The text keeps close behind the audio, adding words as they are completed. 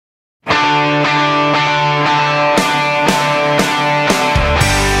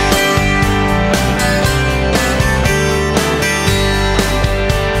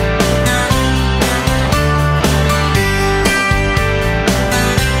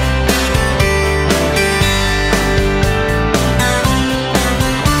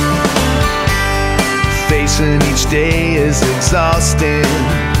day is exhausting,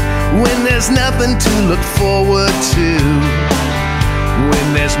 when there's nothing to look forward to,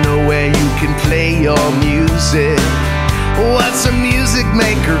 when there's nowhere you can play your music, what's a music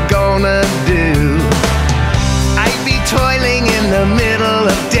maker gonna do? I'd be toiling in the middle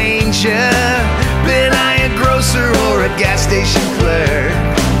of danger, been I a grocer or a gas station clerk.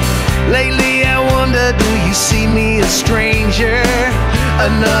 Lately I wonder, do you see me a stranger,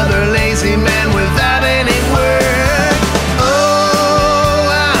 another lazy man without any work? Oh,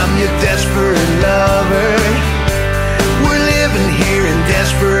 I'm your desperate lover, we're living here in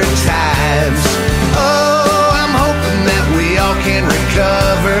desperate times. Oh, I'm hoping that we all can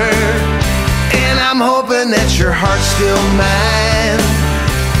recover, and I'm hoping that your heart's still mine.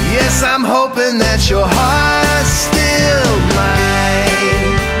 Yes, I'm hoping that your heart's still mine.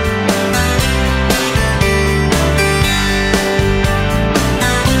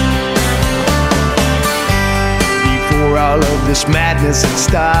 Before all of this madness had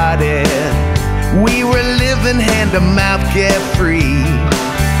started, we were living hand to mouth, carefree.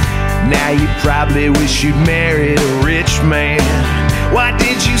 Now you probably wish you'd married a rich man. Why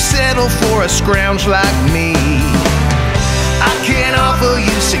did you settle for a scrounge like me? I can't offer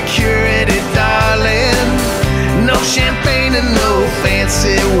you security, darling, no champagne and no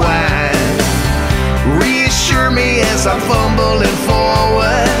fancy wine. Reassure me as I'm fumbling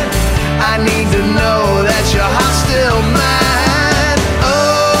forward, I need to know that your heart's still mine.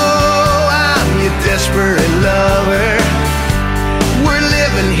 Oh, I'm your desperate lover, we're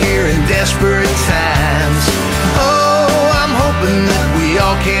living here in desperate times. Oh, I'm hoping that we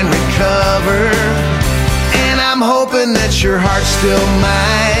all can recover, and I'm hoping that your heart's still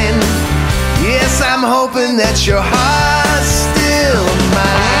mine. Yes, I'm hoping that your heart's still mine.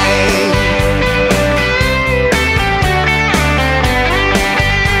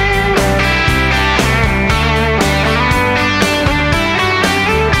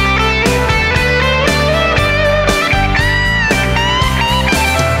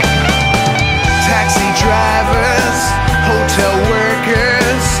 Hotel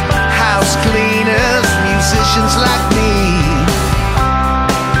workers, house cleaners, musicians like me,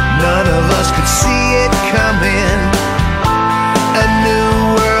 none of us could see it coming, a new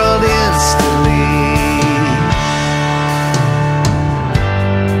world instantly.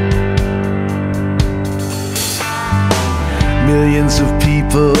 Millions of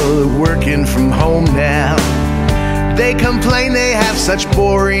people are working from home now, they complain they have such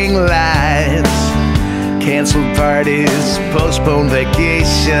boring lives. Canceled parties, postponed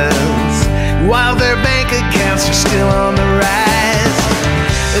vacations, while their bank accounts are still on the rise.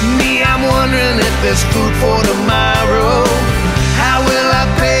 And me, I'm wondering if there's food for tomorrow. How will I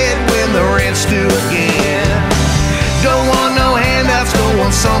pay it when the rent's due again? Don't want no handouts, don't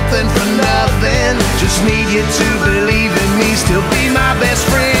want something for nothing, just need you to believe in me, still be my best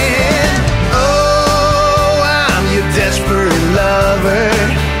friend. Oh, I'm your desperate lover,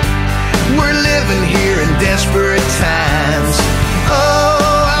 we're living here in desperate times.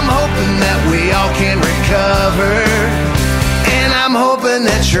 Oh, I'm hoping that we all can recover, and I'm hoping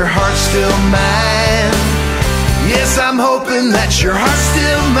that your heart's still mine. Yes, I'm hoping that your heart's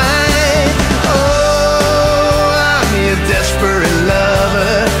still mine. Oh, I'm your desperate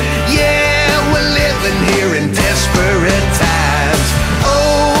lover, yeah, we're living here in desperate times.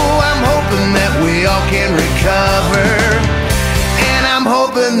 Oh, I'm hoping that we all can recover, I'm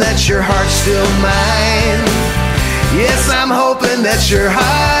hoping that your heart's still mine. Yes, I'm hoping that your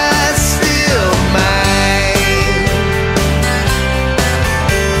heart